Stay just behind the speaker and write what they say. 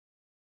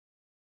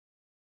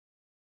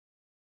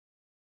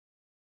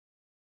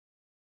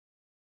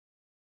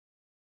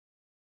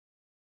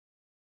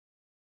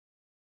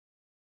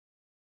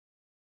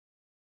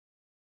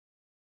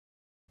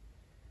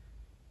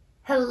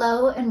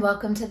Hello and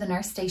welcome to the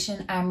Nurse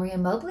Station. I'm Maria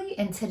Mobley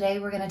and today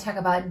we're going to talk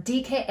about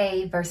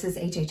DKA versus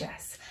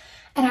HHS.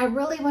 And I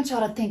really want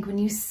y'all to think when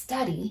you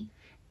study,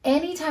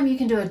 anytime you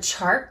can do a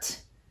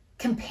chart,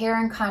 compare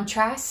and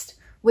contrast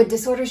with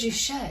disorders, you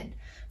should.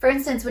 For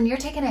instance, when you're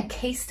taking a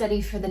case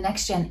study for the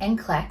Next Gen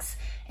NCLEX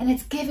and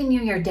it's giving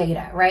you your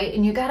data, right?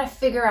 And you got to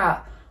figure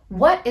out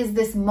what is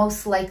this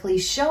most likely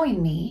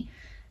showing me.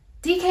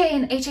 DKA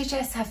and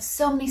HHS have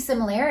so many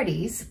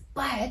similarities,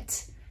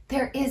 but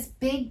there is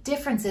big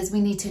differences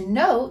we need to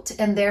note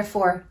and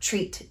therefore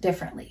treat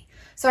differently.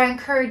 So I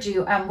encourage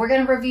you, we're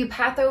going to review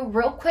patho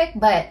real quick,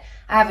 but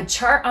I have a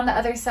chart on the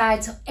other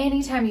side. So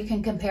anytime you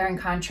can compare and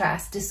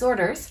contrast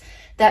disorders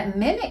that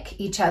mimic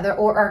each other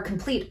or are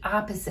complete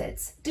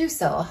opposites, do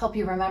so. I'll help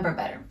you remember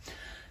better.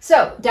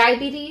 So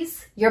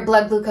diabetes, your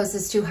blood glucose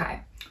is too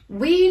high.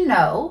 We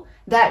know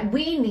that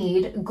we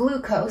need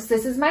glucose.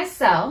 This is my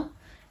cell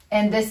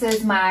and this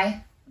is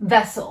my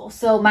vessel.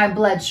 So my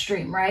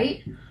bloodstream,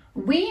 right?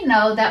 We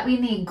know that we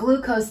need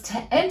glucose to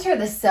enter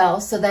the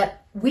cell so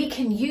that we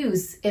can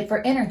use it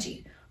for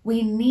energy.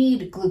 We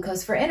need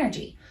glucose for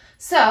energy.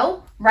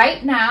 So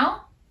right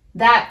now,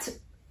 that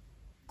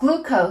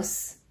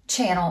glucose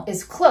channel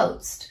is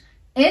closed.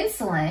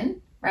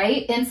 Insulin,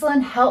 right?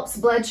 Insulin helps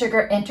blood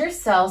sugar enter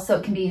cells so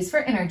it can be used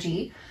for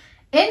energy.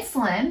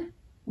 Insulin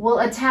will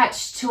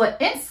attach to an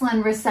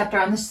insulin receptor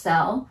on the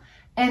cell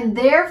and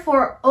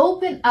therefore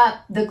open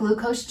up the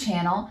glucose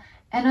channel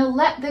and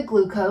let the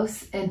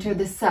glucose enter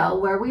the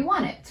cell where we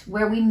want it,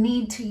 where we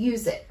need to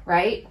use it,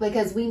 right?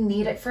 Because we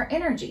need it for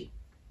energy.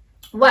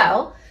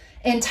 Well,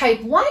 in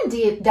type 1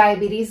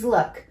 diabetes,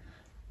 look,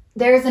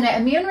 there's an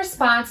immune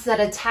response that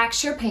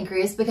attacks your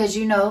pancreas because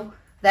you know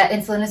that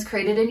insulin is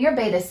created in your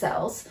beta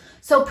cells.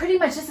 So pretty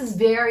much this is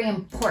very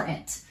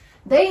important.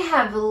 They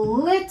have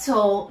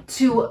little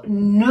to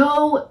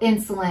no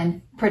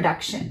insulin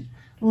production.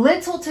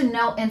 Little to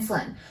no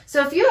insulin.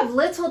 So if you have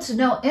little to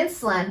no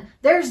insulin,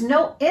 there's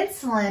no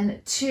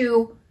insulin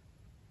to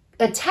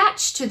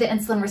attach to the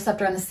insulin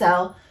receptor on the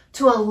cell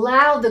to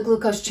allow the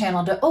glucose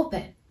channel to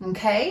open,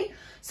 okay?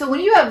 So when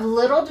you have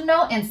little to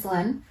no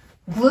insulin,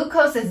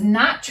 glucose is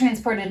not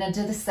transported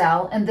into the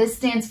cell, and this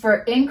stands for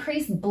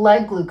increased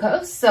blood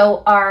glucose.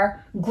 So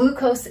our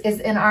glucose is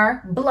in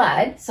our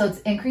blood, so it's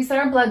increased in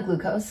our blood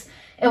glucose.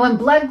 And when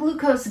blood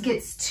glucose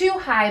gets too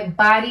high,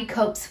 body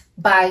copes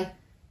by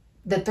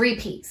the 3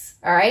 P's,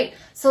 all right?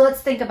 So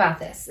let's think about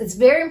this. It's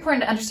very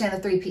important to understand the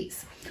 3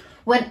 P's.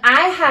 When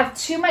I have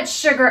too much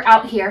sugar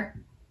out here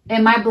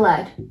in my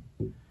blood,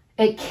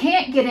 it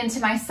can't get into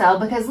my cell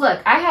because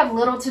look, I have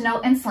little to no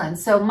insulin.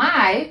 So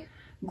my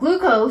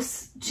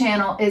glucose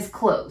channel is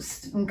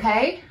closed,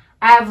 okay?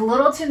 I have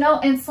little to no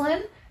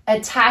insulin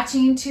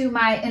attaching to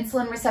my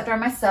insulin receptor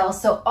on my cell.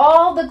 So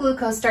all the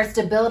glucose starts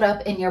to build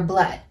up in your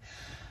blood.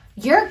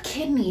 Your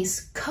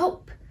kidneys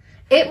cope.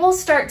 It will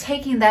start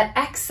taking that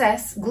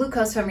excess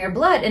glucose from your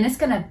blood and it's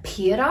going to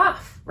pee it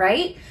off,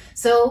 right?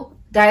 So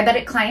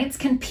diabetic clients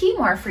can pee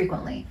more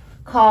frequently,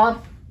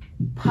 called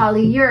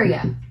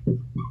polyuria.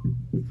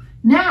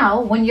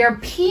 Now, when you're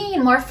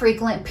peeing more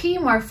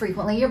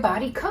frequently, your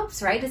body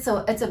copes, right? It's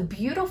a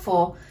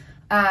beautiful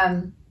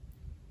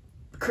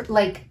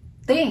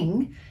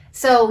thing.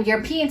 So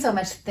you're peeing so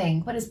much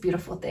what is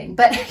beautiful thing?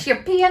 But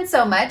you're peeing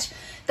so much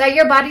that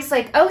your body's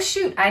like, oh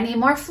shoot, I need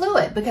more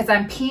fluid because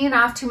I'm peeing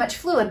off too much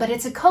fluid, but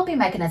it's a coping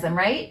mechanism,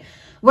 right?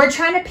 We're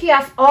trying to pee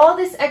off all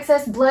this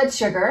excess blood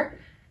sugar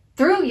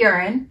through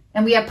urine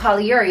and we have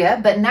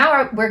polyuria, but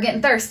now we're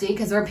getting thirsty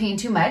because we're peeing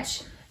too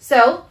much.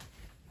 So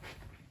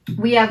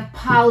we have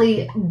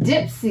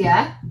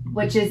polydipsia,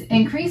 which is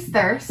increased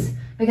thirst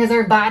because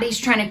our body's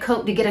trying to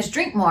cope to get us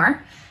drink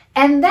more.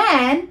 And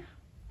then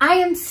I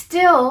am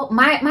still,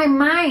 my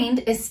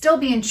mind is still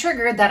being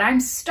triggered that I'm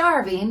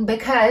starving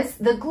because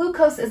the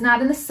glucose is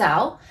not in the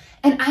cell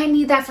and I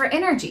need that for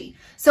energy.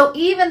 So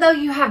even though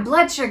you have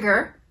blood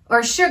sugar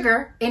or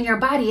sugar in your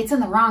body, it's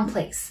in the wrong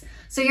place.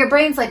 So your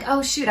brain's like,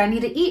 oh shoot, I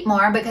need to eat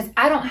more because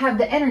I don't have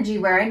the energy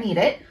where I need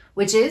it,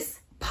 which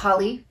is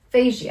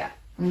polyphagia,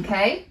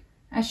 okay?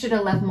 I should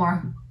have left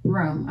more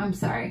room, I'm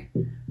sorry.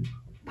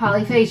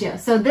 Polyphagia.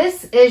 So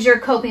this is your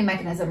coping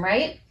mechanism,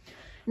 right?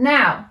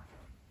 Now,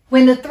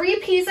 when the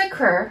 3 P's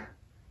occur,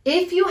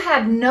 if you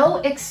have no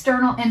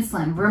external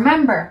insulin,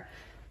 remember,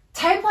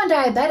 type 1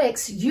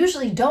 diabetics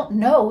usually don't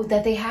know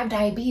that they have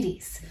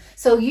diabetes.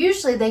 So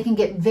usually they can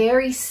get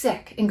very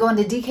sick and go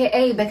into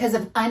DKA because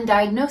of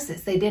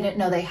undiagnosis. They didn't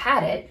know they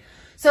had it.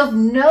 So if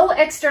no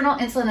external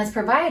insulin is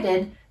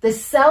provided, the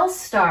cells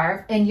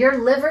starve and your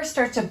liver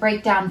starts to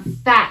break down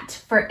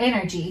fat for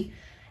energy.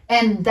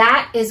 And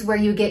that is where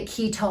you get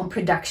ketone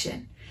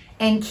production.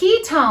 And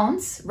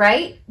ketones,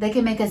 right, they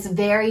can make us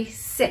very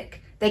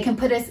sick. They can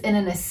put us in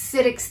an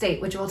acidic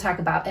state, which we'll talk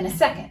about in a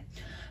second.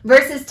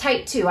 Versus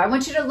type 2, I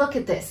want you to look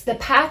at this. The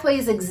pathway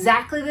is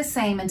exactly the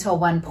same until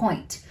one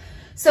point.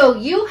 So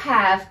you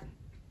have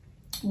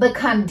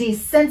become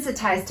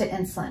desensitized to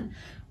insulin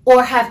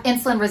or have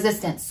insulin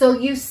resistance. So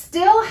you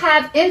still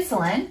have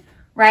insulin,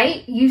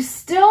 right? You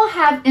still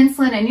have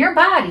insulin in your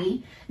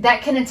body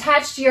that can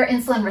attach to your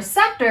insulin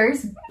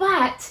receptors,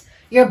 but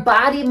your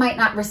body might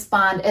not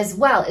respond as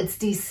well. It's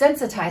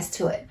desensitized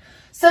to it.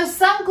 So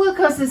some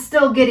glucose is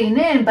still getting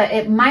in, but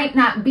it might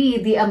not be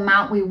the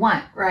amount we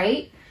want,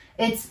 right?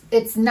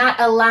 It's not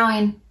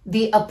allowing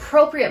the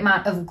appropriate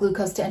amount of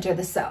glucose to enter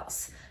the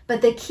cells.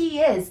 But the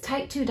key is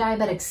type 2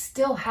 diabetics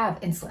still have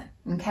insulin,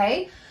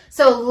 okay?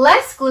 So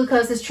less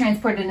glucose is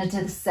transported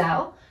into the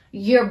cell.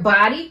 Your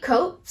body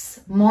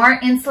copes, more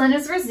insulin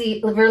is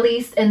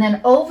released, and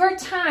then over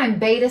time,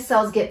 beta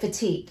cells get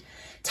fatigued.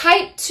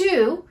 Type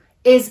 2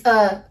 is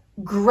a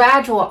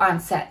gradual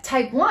onset.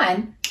 Type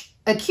 1,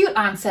 acute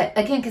onset,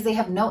 again, because they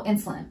have no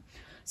insulin.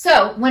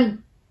 So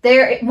when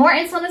more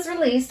insulin is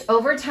released,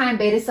 over time,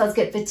 beta cells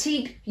get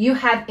fatigued, you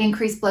have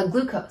increased blood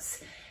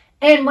glucose.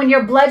 And when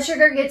your blood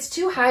sugar gets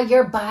too high,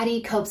 your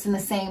body copes in the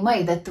same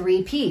way, the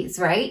 3 Ps,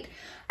 right?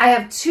 I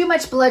have too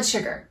much blood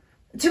sugar,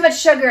 too much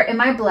sugar in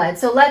my blood.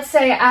 So let's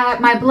say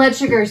my blood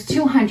sugar is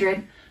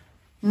 200.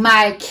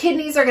 My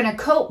kidneys are gonna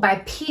cope by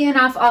peeing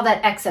off all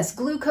that excess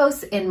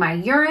glucose in my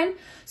urine.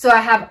 So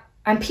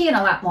I'm peeing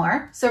a lot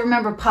more. So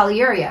remember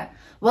polyuria.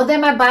 Well,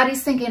 then my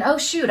body's thinking, oh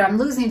shoot, I'm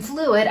losing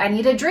fluid. I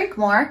need to drink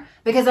more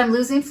because I'm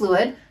losing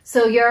fluid.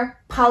 So you're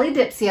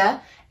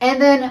polydipsia. And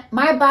then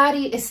my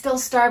body is still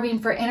starving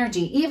for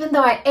energy. Even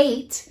though I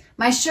ate,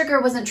 my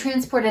sugar wasn't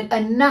transported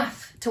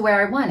enough to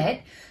where I want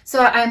it.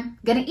 So I'm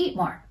gonna eat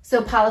more.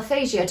 So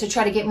polyphagia, to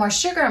try to get more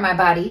sugar in my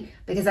body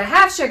because I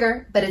have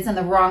sugar, but it's in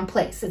the wrong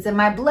place. It's in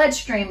my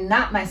bloodstream,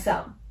 not my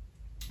cell.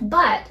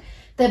 But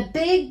the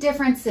big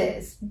difference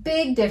is,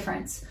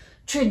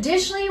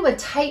 traditionally with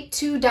type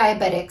 2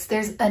 diabetics,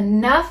 there's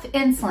enough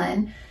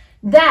insulin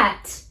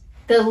that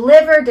the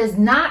liver does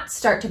not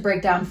start to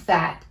break down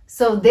fat.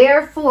 So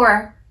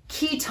therefore,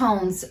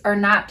 ketones are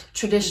not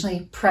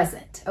traditionally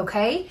present,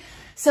 okay?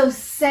 So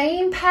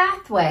same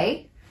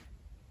pathway.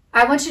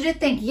 I want you to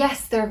think,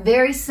 yes, they're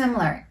very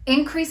similar.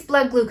 Increased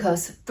blood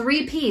glucose,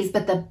 3 Ps,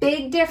 but the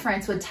big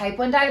difference with type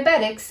 1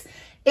 diabetics,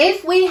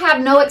 if we have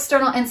no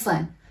external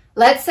insulin,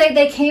 let's say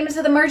they came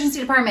into the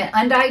emergency department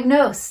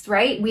undiagnosed,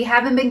 right? We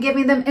haven't been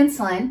giving them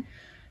insulin,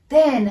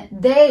 then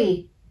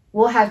they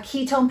will have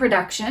ketone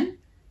production,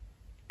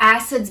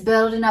 acids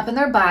building up in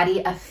their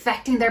body,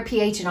 affecting their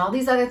pH and all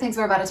these other things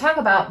we're about to talk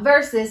about,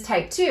 versus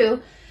type 2,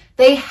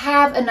 they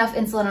have enough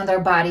insulin in their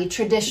body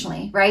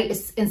traditionally, right?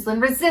 It's insulin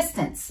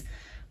resistance.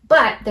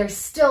 But there's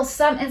still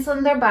some insulin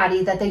in their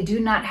body that they do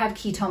not have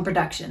ketone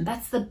production.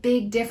 That's the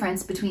big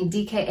difference between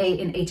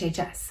DKA and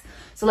HHS.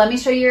 So let me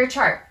show you your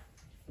chart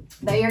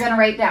that you're gonna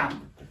write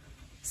down.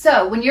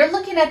 So when you're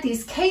looking at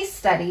these case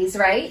studies,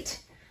 right?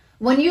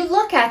 When you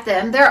look at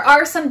them, there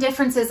are some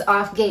differences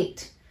off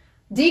gate.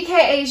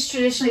 DKA is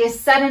traditionally a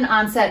sudden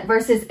onset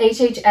versus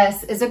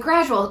HHS is a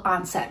gradual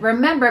onset.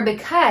 Remember,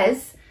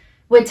 because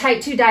with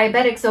type 2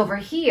 diabetics over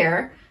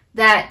here,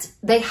 that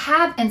they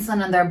have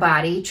insulin in their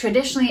body,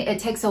 traditionally it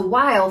takes a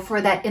while for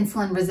that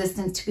insulin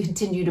resistance to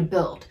continue to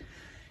build.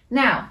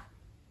 Now,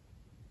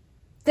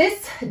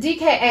 this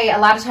DKA, a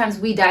lot of times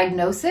we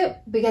diagnose it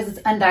because it's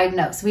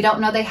undiagnosed. We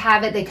don't know they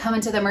have it. They come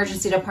into the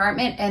emergency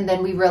department and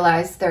then we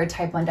realize they're a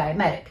type 1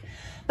 diabetic.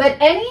 But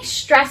any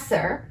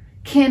stressor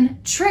can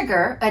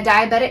trigger a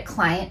diabetic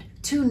client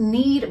to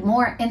need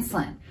more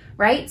insulin,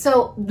 right?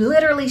 So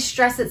literally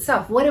stress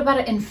itself. What about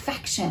an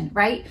infection,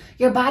 right?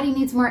 Your body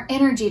needs more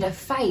energy to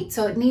fight.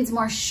 So it needs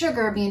more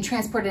sugar being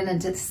transported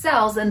into the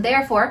cells and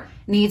therefore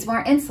needs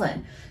more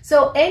insulin.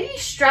 So any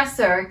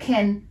stressor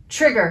can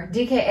trigger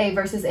DKA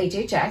versus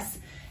HHS.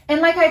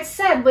 And like I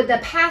said, with the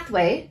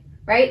pathway,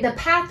 right? The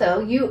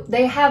patho,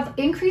 they have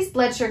increased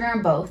blood sugar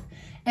in both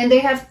and they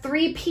have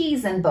 3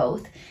 Ps in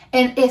both.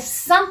 And if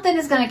something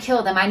is going to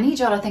kill them, I need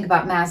y'all to think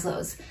about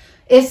Maslow's.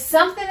 If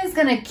something is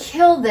going to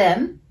kill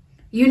them,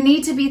 you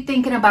need to be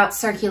thinking about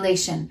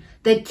circulation.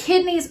 The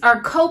kidneys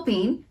are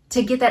coping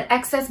to get that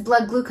excess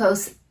blood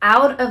glucose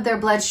out of their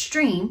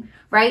bloodstream,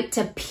 right?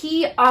 To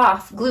pee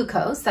off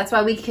glucose. That's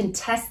why we can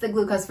test the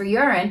glucose for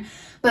urine.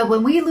 But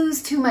when we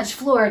lose too much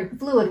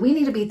fluid, we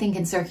need to be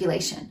thinking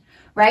circulation,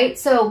 right?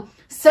 So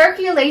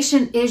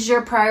circulation is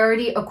your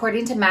priority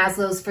according to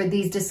Maslow's for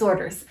these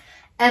disorders,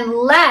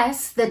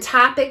 unless the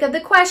topic of the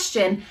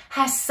question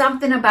has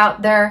something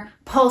about their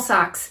pulse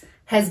ox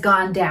has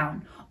gone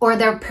down or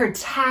their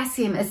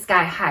potassium is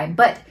sky high.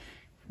 But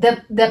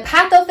the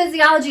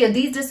pathophysiology of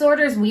these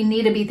disorders, we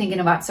need to be thinking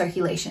about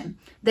circulation.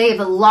 They've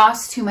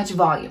lost too much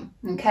volume,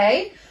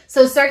 okay?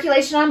 So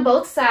circulation on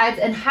both sides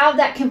and how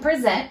that can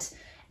present.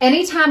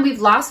 Anytime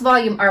we've lost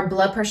volume, our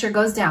blood pressure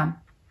goes down.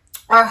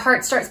 Our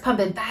heart starts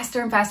pumping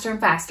faster and faster and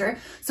faster.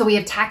 So we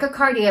have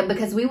tachycardia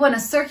because we want to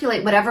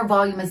circulate whatever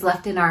volume is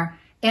left in our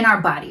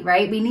body,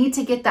 right? We need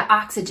to get the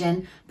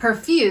oxygen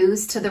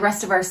perfused to the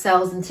rest of our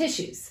cells and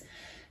tissues.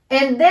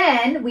 And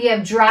then we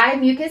have dry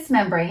mucous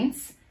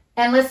membranes.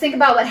 And let's think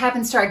about what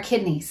happens to our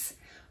kidneys.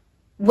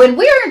 When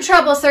we're in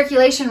trouble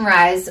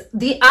circulation-wise,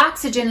 the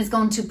oxygen is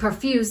going to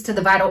perfuse to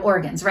the vital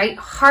organs, right?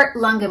 Heart,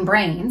 lung, and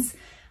brains.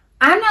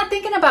 I'm not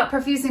thinking about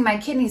perfusing my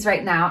kidneys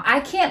right now. I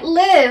can't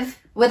live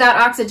without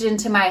oxygen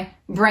to my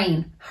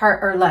brain,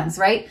 heart, or lungs,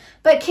 right?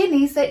 But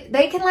kidneys,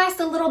 they can last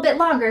a little bit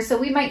longer. So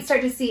we might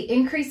start to see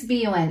increased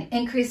BUN,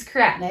 increased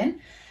creatinine.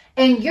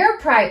 And your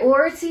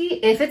priority,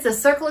 if it's a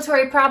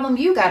circulatory problem,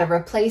 you got to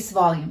replace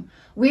volume.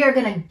 We are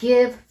going to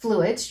give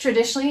fluids.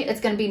 Traditionally,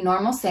 it's going to be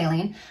normal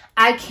saline.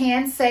 I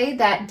can say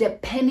that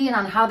depending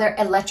on how their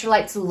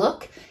electrolytes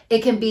look,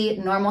 it can be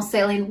normal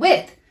saline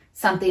with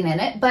something in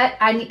it. But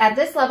at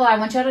this level, I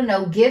want y'all to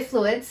know, give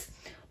fluids.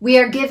 We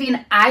are giving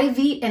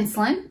IV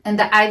insulin, and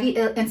the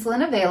IV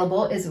insulin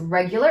available is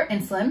regular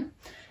insulin.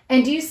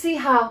 And do you see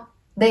how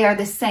they are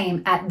the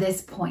same at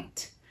this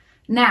point?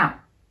 Now,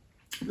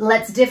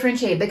 let's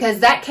differentiate, because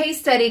that case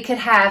study could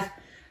have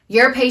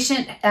your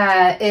patient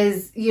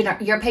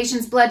your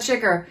patient's blood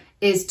sugar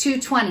is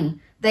 220.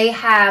 They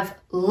have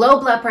low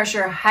blood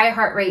pressure, high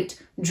heart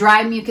rate,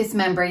 dry mucous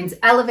membranes,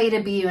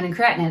 elevated BUN and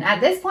creatinine. At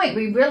this point,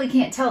 we really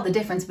can't tell the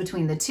difference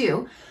between the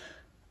two.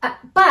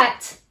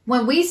 But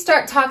when we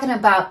start talking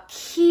about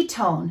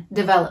ketone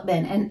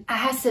development and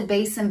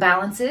acid-base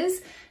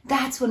imbalances,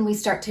 that's when we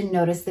start to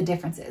notice the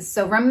differences.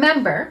 So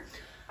remember,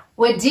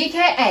 with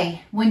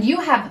DKA, when you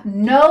have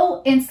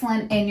no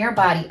insulin in your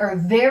body or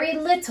very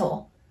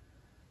little,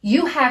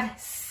 you have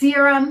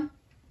serum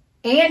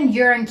and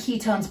urine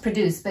ketones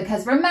produced.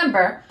 Because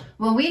remember,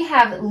 when we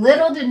have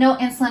little to no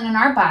insulin in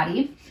our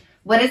body,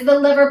 what does the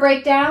liver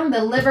break down?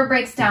 The liver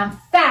breaks down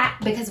fat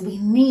because we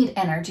need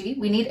energy.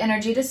 We need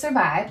energy to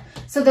survive.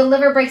 So the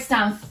liver breaks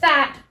down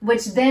fat,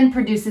 which then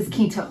produces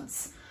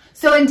ketones.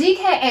 So in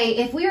DKA,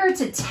 if we were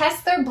to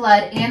test their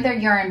blood and their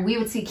urine, we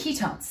would see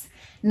ketones.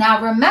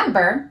 Now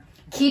remember,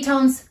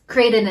 ketones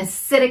create an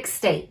acidic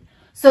state.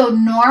 So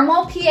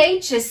normal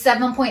pH is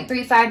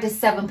 7.35 to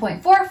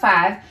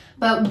 7.45,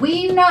 but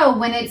we know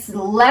when it's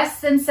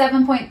less than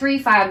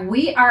 7.35,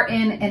 we are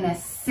in an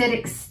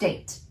acidic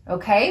state,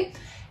 okay?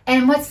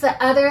 And what's the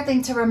other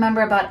thing to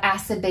remember about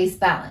acid-base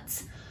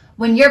balance?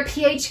 When your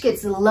pH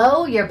gets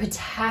low, your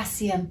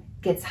potassium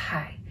gets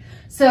high.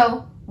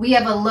 So we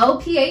have a low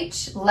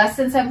pH, less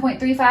than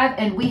 7.35,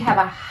 and we have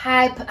a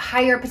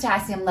higher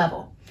potassium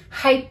level,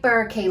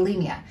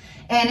 hyperkalemia.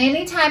 And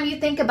anytime you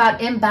think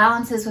about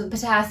imbalances with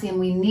potassium,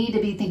 we need to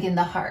be thinking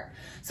the heart.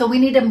 So we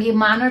need to be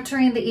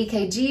monitoring the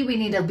EKG. We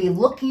need to be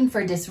looking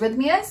for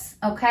dysrhythmias,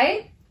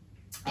 okay?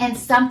 And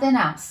something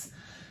else,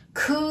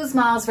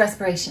 Kussmaul's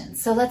respiration.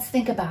 So let's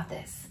think about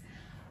this.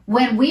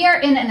 When we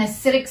are in an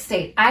acidic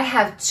state, I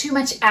have too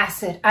much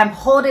acid. I'm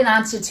holding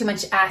on to too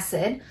much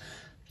acid.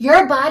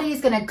 Your body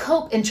is going to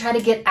cope and try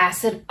to get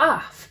acid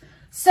off.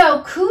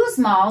 So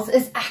Kussmaul's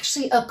is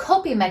actually a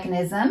coping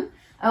mechanism,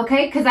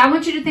 okay? Because I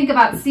want you to think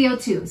about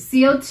CO2.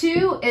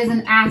 CO2 is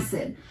an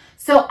acid.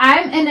 So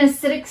I'm in an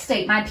acidic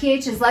state. My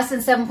pH is less than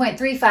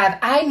 7.35.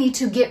 I need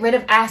to get rid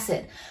of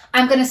acid.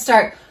 I'm going to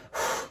start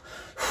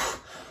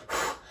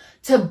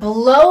to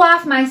blow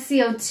off my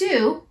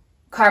CO2,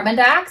 carbon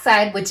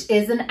dioxide, which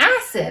is an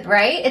acid,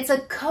 right? It's a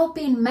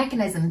coping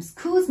mechanism.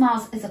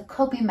 Kussmaul's is a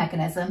coping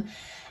mechanism.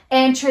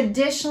 And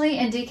traditionally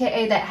in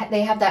DKA,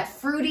 they have that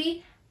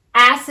fruity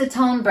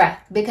acetone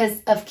breath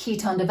because of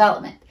ketone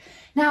development.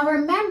 Now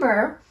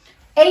remember,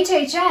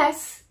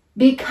 HHS,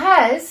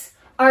 because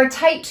our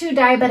type 2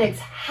 diabetics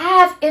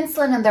have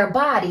insulin in their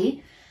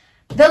body,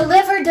 the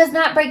liver does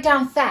not break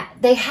down fat.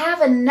 They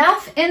have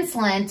enough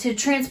insulin to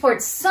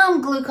transport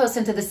some glucose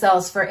into the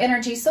cells for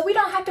energy, so we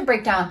don't have to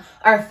break down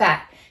our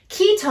fat.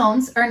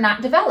 Ketones are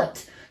not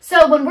developed.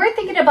 So when we're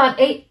thinking about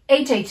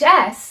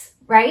HHS,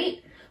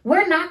 right,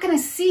 we're not going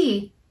to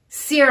see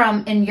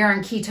serum and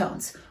urine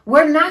ketones.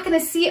 We're not going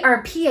to see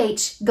our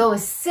pH go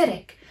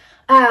acidic.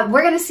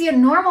 We're going to see a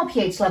normal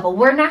pH level.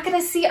 We're not going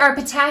to see our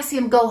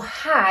potassium go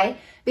high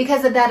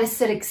because of that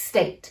acidic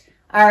state.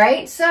 All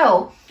right,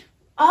 so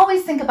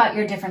always think about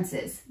your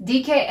differences.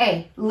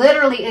 DKA,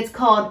 literally it's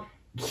called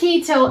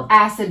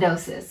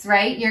ketoacidosis,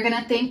 right? You're going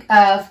to think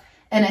of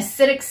an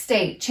acidic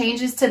state,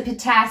 changes to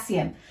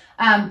potassium,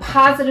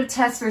 positive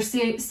tests for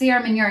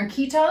serum and urine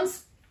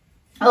ketones.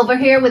 Over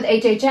here with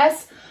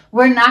HHS,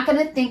 we're not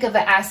going to think of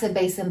an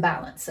acid-base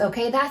imbalance,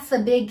 okay? That's the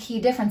big key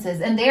differences.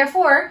 And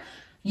therefore,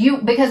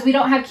 because we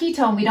don't have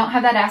ketone, we don't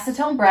have that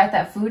acetone breath,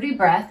 that fruity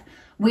breath,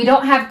 we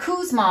don't have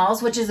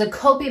Kussmaul's, which is a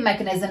coping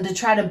mechanism to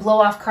try to blow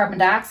off carbon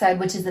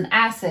dioxide, which is an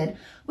acid.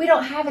 We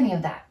don't have any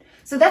of that.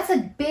 So that's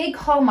a big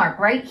hallmark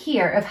right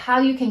here of how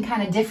you can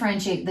kind of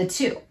differentiate the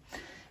two.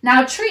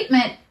 Now,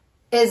 treatment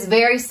is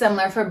very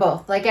similar for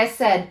both. Like I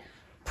said,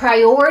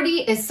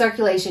 priority is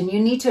circulation. You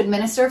need to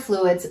administer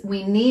fluids.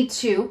 We need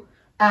to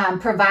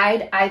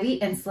provide IV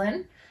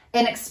insulin.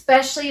 And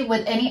especially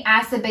with any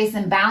acid-base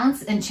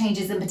imbalance and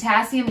changes in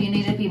potassium, you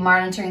need to be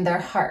monitoring their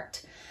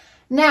heart.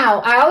 Now,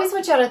 I always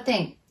want y'all to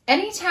think,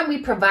 anytime we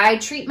provide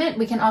treatment,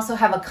 we can also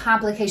have a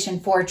complication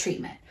for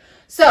treatment.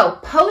 So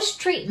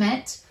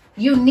post-treatment,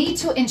 you need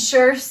to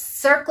ensure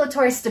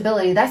circulatory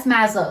stability. That's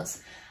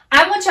Maslow's.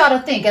 I want y'all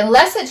to think,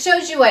 unless it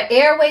shows you an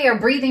airway or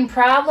breathing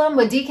problem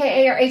with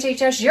DKA or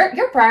HHS,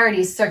 your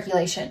priority is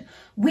circulation.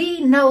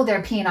 We know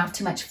they're peeing off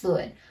too much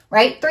fluid,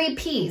 right? 3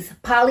 Ps,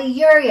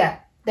 polyuria.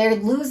 They're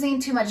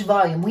losing too much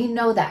volume. We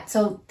know that.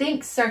 So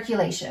think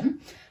circulation.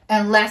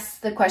 unless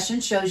the question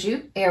shows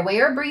you airway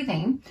or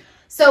breathing.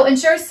 So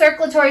ensure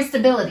circulatory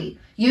stability.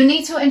 You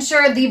need to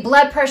ensure the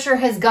blood pressure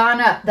has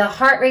gone up, the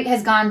heart rate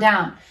has gone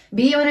down.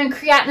 BUN and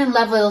creatinine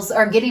levels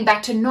are getting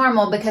back to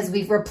normal because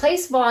we've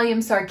replaced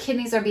volume, so our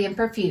kidneys are being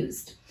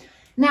perfused.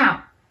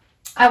 Now,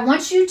 I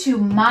want you to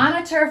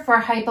monitor for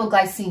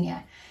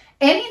hypoglycemia.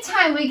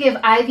 Anytime we give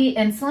IV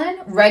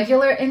insulin,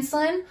 regular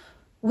insulin,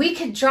 we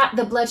could drop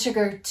the blood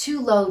sugar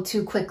too low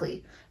too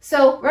quickly.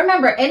 So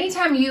remember,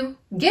 anytime you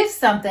give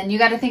something, you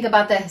got to think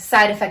about the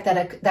side effect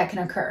that can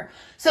occur.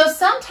 So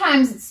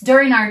sometimes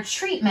during our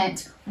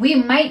treatment, we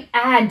might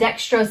add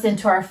dextrose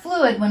into our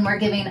fluid when we're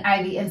giving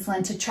IV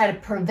insulin to try to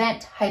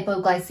prevent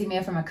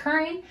hypoglycemia from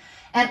occurring,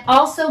 and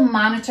also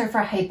monitor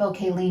for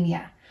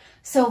hypokalemia.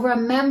 So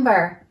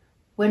remember,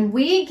 when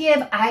we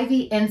give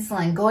IV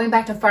insulin, going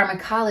back to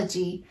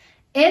pharmacology,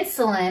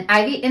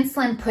 IV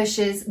insulin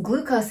pushes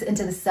glucose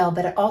into the cell,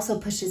 but it also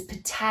pushes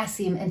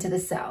potassium into the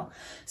cell.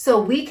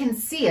 So we can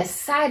see a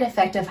side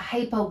effect of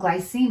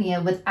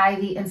hypoglycemia with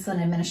IV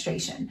insulin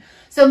administration.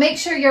 So make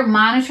sure you're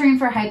monitoring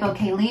for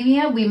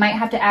hypokalemia. We might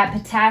have to add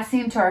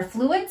potassium to our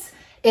fluids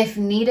if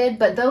needed,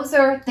 but those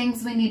are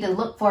things we need to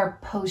look for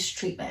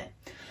post-treatment.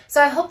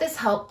 So I hope this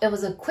helped. It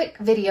was a quick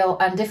video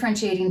on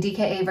differentiating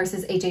DKA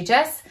versus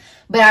HHS,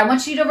 but I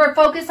want you to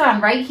focus on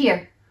right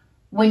here.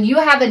 When you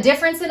have a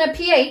difference in a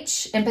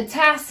pH and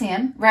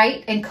potassium,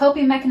 right, and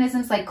coping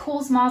mechanisms like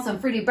cool smalls and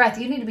fruity breath,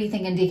 you need to be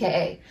thinking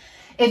DKA.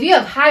 If you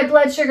have high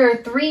blood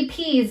sugar, 3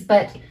 Ps,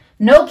 but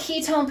no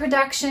ketone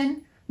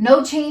production,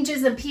 no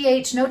changes in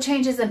pH, no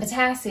changes in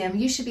potassium,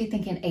 you should be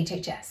thinking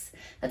HHS.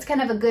 That's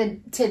kind of a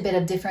good tidbit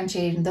of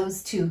differentiating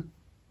those two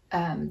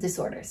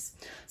disorders.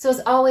 So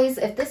as always,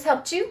 if this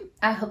helped you,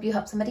 I hope you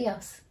help somebody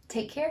else.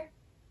 Take care.